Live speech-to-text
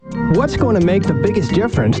What's going to make the biggest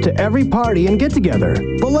difference to every party and get-together?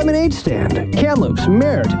 The Lemonade Stand, Kamloops,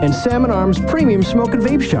 Merritt, and Salmon Arms premium smoke and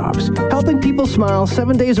vape shops, helping people smile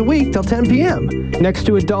 7 days a week till 10 p.m. Next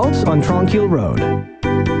to Adults on Tronquil Road.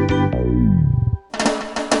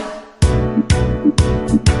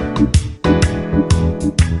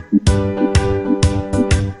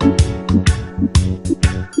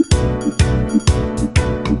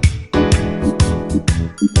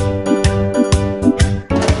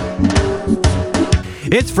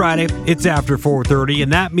 It's Friday, it's after 4:30,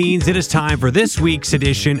 and that means it is time for this week's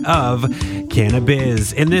edition of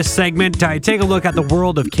Cannabiz. In this segment, I take a look at the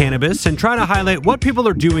world of cannabis and try to highlight what people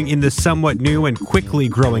are doing in this somewhat new and quickly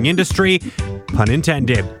growing industry. Pun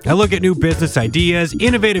intended. I look at new business ideas,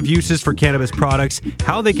 innovative uses for cannabis products,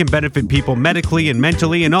 how they can benefit people medically and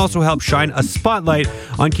mentally, and also help shine a spotlight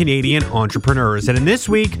on Canadian entrepreneurs. And in this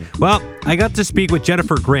week, well, I got to speak with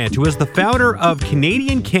Jennifer Grant, who is the founder of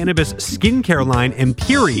Canadian cannabis skincare line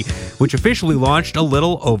Empiri, which officially launched a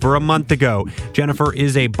little over a month ago. Jennifer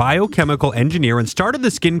is a biochemical engineer and started the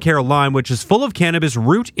skincare line, which is full of cannabis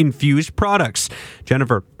root-infused products.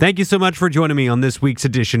 Jennifer, thank you so much for joining me on this week's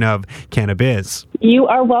edition of Cannabiz. You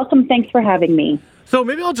are welcome. Thanks for having me. So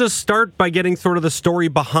maybe I'll just start by getting sort of the story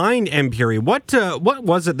behind Empiri. What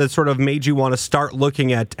was it that sort of made you want to start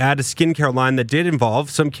looking at a skincare line that did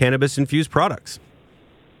involve some cannabis-infused products?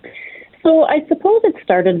 So I suppose it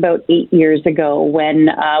started about 8 years ago when,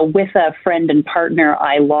 with a friend and partner,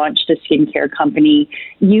 I launched a skincare company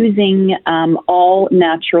using all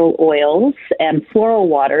natural oils and floral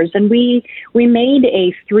waters. And we made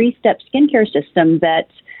a 3-step skincare system that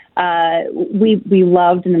we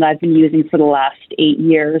loved and that I've been using for the last 8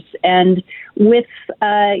 years. And with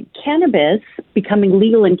cannabis becoming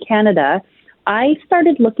legal in Canada, I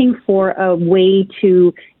started looking for a way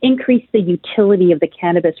to increase the utility of the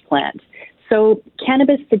cannabis plant. So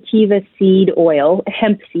cannabis sativa seed oil,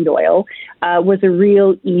 hemp seed oil, was a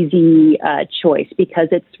real easy choice because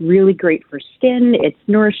it's really great for skin, it's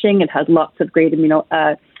nourishing, it has lots of great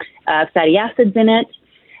fatty acids in it.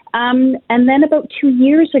 And then about 2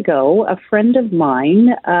 years ago, a friend of mine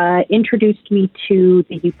introduced me to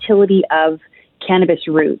the utility of cannabis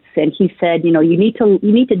roots, and he said, you need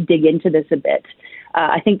to dig into this a bit.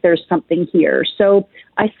 I think there's something here. So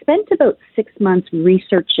I spent about 6 months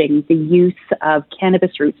researching the use of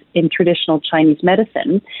cannabis roots in traditional Chinese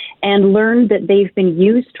medicine and learned that they've been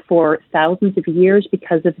used for thousands of years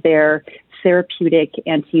because of their therapeutic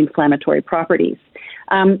anti-inflammatory properties.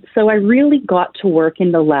 So I really got to work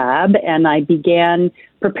in the lab and I began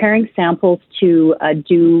preparing samples to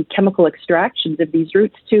do chemical extractions of these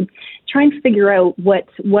roots to try and figure out what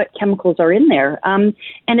chemicals are in there. And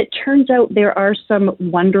it turns out there are some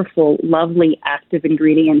wonderful, lovely active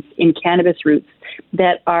ingredients in cannabis roots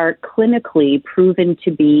that are clinically proven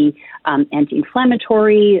to be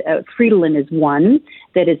anti-inflammatory. Fridolin is one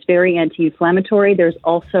that is very anti-inflammatory. There's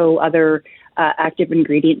also other active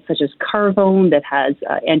ingredients such as carvone that has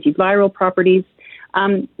antiviral properties.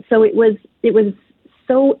 So it was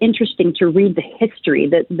so interesting to read the history,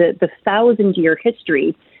 the 1,000-year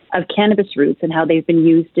history of cannabis roots and how they've been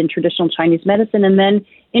used in traditional Chinese medicine, and then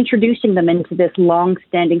introducing them into this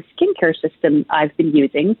long-standing skincare system I've been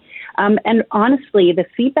using. And honestly, the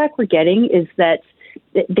feedback we're getting is that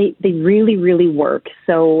they really, really work.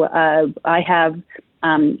 So I have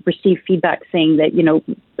received feedback saying that,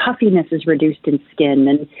 puffiness is reduced in skin.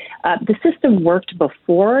 And the system worked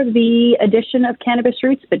before the addition of cannabis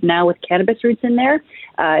roots, but now with cannabis roots in there,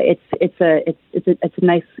 it's a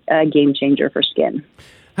nice game changer for skin.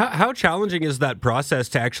 How challenging is that process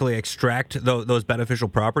to actually extract those beneficial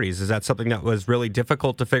properties? Is that something that was really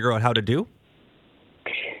difficult to figure out how to do?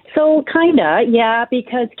 So kinda, yeah,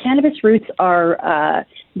 because cannabis roots are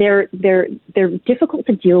they're difficult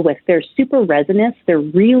to deal with. They're super resinous. They're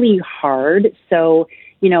really hard. So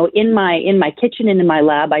in my kitchen and in my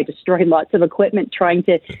lab, I destroyed lots of equipment trying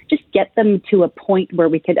to just get them to a point where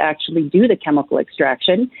we could actually do the chemical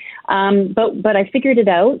extraction. But I figured it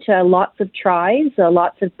out. Lots of tries,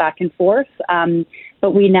 lots of back and forth.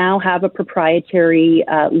 But we now have a proprietary,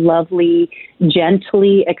 lovely,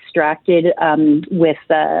 gently extracted with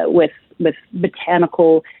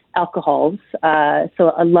botanical alcohols.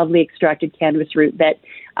 So a lovely extracted cannabis root that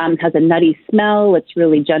has a nutty smell. It's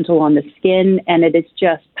really gentle on the skin, and it is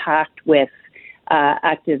just packed with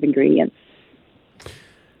active ingredients.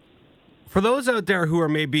 For those out there who are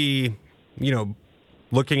maybe,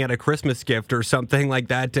 looking at a Christmas gift or something like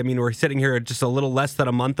that. I mean, we're sitting here just a little less than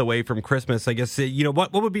a month away from Christmas. I guess,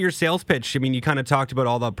 what would be your sales pitch? I mean, you kind of talked about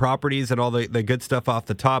all the properties and all the good stuff off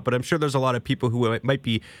the top, but I'm sure there's a lot of people who might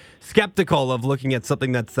be skeptical of looking at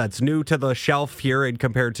something that's new to the shelf here and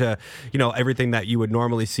compared to, everything that you would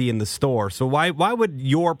normally see in the store. So why would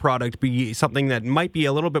your product be something that might be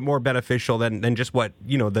a little bit more beneficial than just what,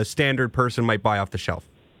 the standard person might buy off the shelf?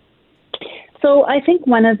 So I think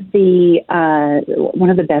one of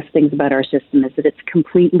the best things about our system is that it's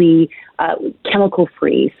completely chemical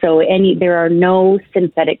free. So there are no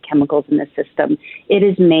synthetic chemicals in the system. It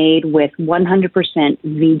is made with 100%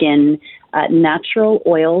 vegan natural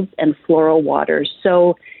oils and floral waters.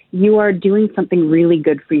 So you are doing something really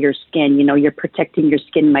good for your skin. You're protecting your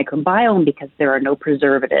skin microbiome because there are no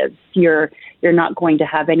preservatives. You're not going to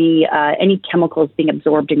have any chemicals being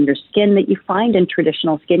absorbed in your skin that you find in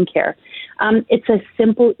traditional skincare. It's a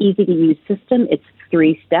simple, easy to use system. It's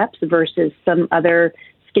 3 steps versus some other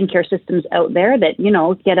skincare systems out there that,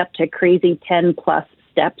 get up to crazy 10 plus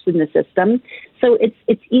steps in the system. So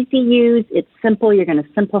it's easy use, it's simple, you're going to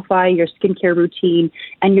simplify your skincare routine,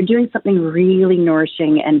 and you're doing something really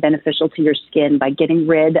nourishing and beneficial to your skin by getting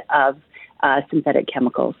rid of synthetic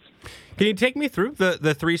chemicals. Can you take me through the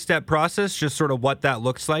 3-step process, just sort of what that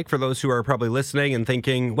looks like for those who are probably listening and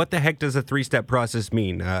thinking, what the heck does a 3-step process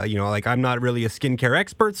mean? I'm not really a skincare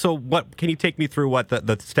expert, so can you take me through what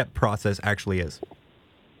the step process actually is?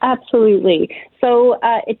 Absolutely. So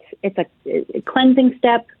it's a cleansing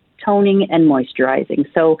step, toning, and moisturizing.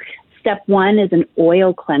 So step 1 is an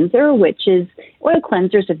oil cleanser, oil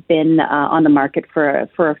cleansers have been on the market for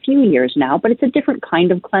a few years now, but it's a different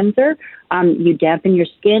kind of cleanser. You dampen your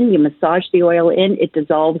skin, you massage the oil in, it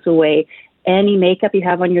dissolves away any makeup you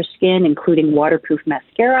have on your skin, including waterproof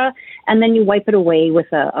mascara, and then you wipe it away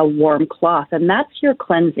with a warm cloth. And that's your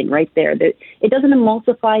cleansing right there. It doesn't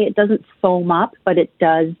emulsify, it doesn't foam up, but it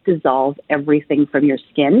does dissolve everything from your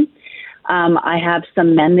skin. I have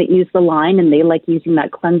some men that use the line, and they like using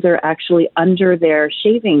that cleanser actually under their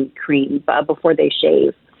shaving cream before they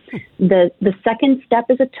shave. The second step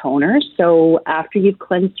is a toner. So after you've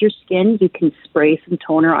cleansed your skin, you can spray some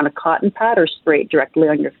toner on a cotton pad or spray it directly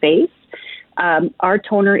on your face. Our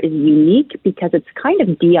toner is unique because it's kind of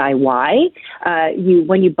DIY.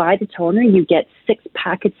 When you buy the toner, you get 6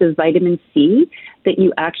 packets of vitamin C that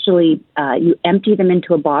you actually you empty them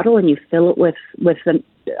into a bottle and you fill it with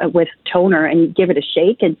toner and you give it a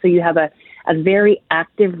shake, and so you have a very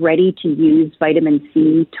active, ready to use vitamin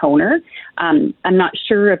C toner. I'm not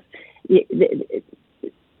sure if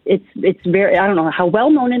it's very, I don't know how well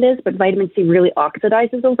known it is, but vitamin C really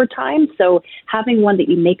oxidizes over time. So having one that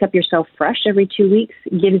you make up yourself fresh every 2 weeks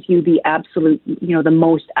gives you the absolute, the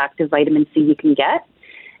most active vitamin C you can get.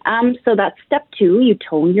 So that's step 2. You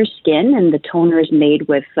tone your skin, and the toner is made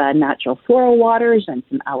with natural floral waters and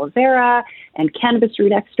some aloe vera and cannabis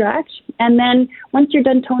root extract. And then once you're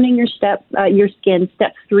done toning your skin,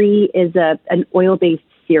 step 3 is an oil-based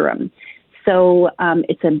serum. So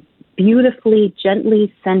it's a beautifully,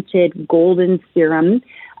 gently scented golden serum,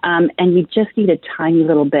 and you just need a tiny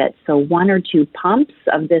little bit. So 1 or 2 pumps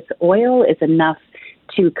of this oil is enough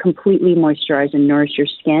to completely moisturize and nourish your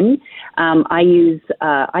skin. I use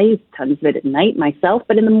tons of it at night myself,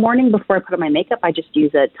 but in the morning before I put on my makeup, I just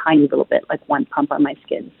use a tiny little bit, like 1 pump on my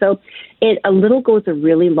skin. So a little goes a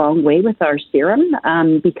really long way with our serum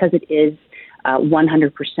because it is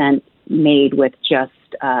 100% made with just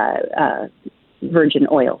virgin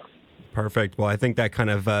oils. Perfect. Well, I think that kind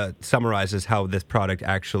of summarizes how this product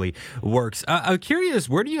actually works. I'm curious,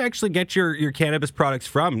 where do you actually get your cannabis products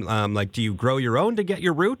from? Do you grow your own to get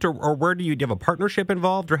your root, or where do you have a partnership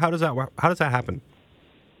involved, or how does that happen?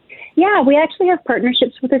 Yeah, we actually have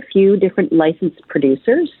partnerships with a few different licensed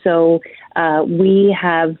producers. So we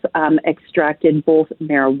have extracted both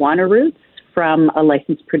marijuana roots from a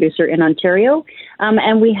licensed producer in Ontario.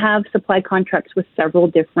 And we have supply contracts with several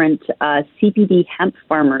different CBD hemp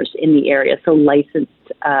farmers in the area, so licensed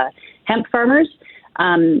hemp farmers.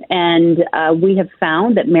 And we have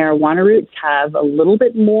found that marijuana roots have a little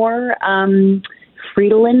bit more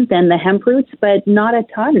fridolin than the hemp roots, but not a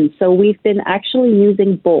ton. So we've been actually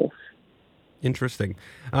using both. Interesting.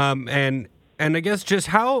 And I guess just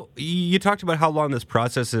how you talked about how long this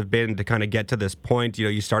process has been to kind of get to this point.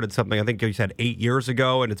 You started something, I think you said 8 years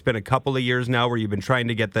ago, and it's been a couple of years now where you've been trying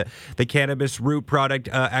to get the cannabis root product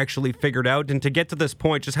actually figured out. And to get to this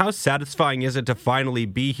point, just how satisfying is it to finally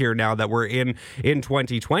be here now that we're in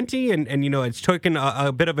 2020? And it's taken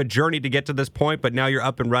a bit of a journey to get to this point, but now you're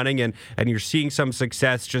up and running and you're seeing some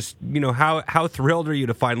success. Just, how thrilled are you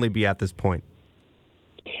to finally be at this point?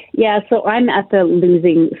 Yeah, so I'm at the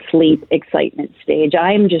losing sleep excitement stage.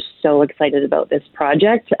 I'm just so excited about this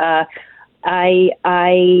project. I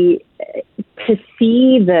to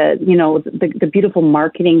see the beautiful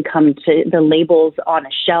marketing come to the labels on a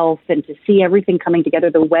shelf and to see everything coming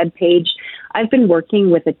together, the web page. I've been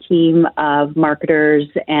working with a team of marketers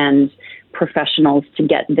and professionals to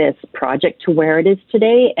get this project to where it is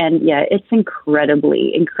today. And yeah, it's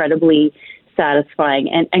incredibly satisfying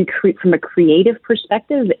and from a creative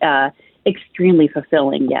perspective, extremely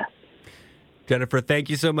fulfilling. Yes. Jennifer, thank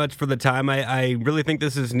you so much for the time. I really think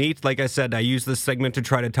this is neat. Like I said, I use this segment to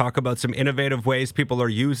try to talk about some innovative ways people are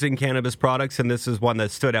using cannabis products, and this is one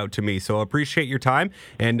that stood out to me. So appreciate your time,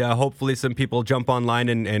 and hopefully some people jump online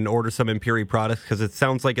and order some Empiri products, because it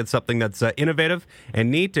sounds like it's something that's innovative and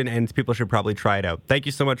neat, and people should probably try it out. Thank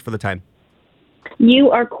you so much for the time.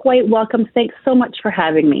 You are quite welcome. Thanks so much for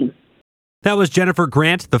having me. That was Jennifer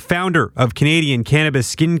Grant, the founder of Canadian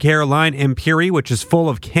cannabis skincare line Empiri, which is full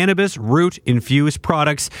of cannabis root-infused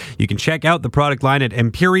products. You can check out the product line at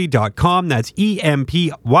empiri.com. That's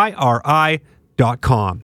EMPYRI.com.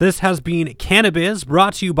 This has been Cannabiz,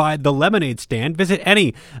 brought to you by The Lemonade Stand. Visit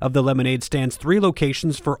any of The Lemonade Stand's 3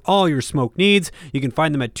 locations for all your smoke needs. You can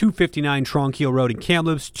find them at 259 Tronquil Road in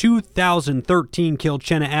Kamloops, 2013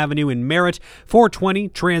 Kilchenna Avenue in Merritt, 420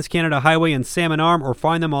 Trans-Canada Highway in Salmon Arm, or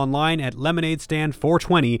find them online at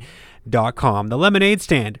lemonadestand420.com. The Lemonade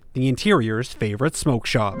Stand, the interior's favorite smoke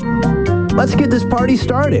shop. Let's get this party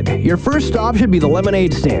started. Your first stop should be the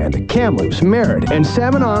Lemonade Stand, Kamloops, Merritt, and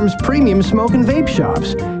Salmon Arms premium smoke and vape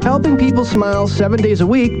shops, helping people smile 7 days a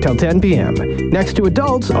week till 10 p.m. next to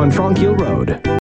Adults on Tronquil Road.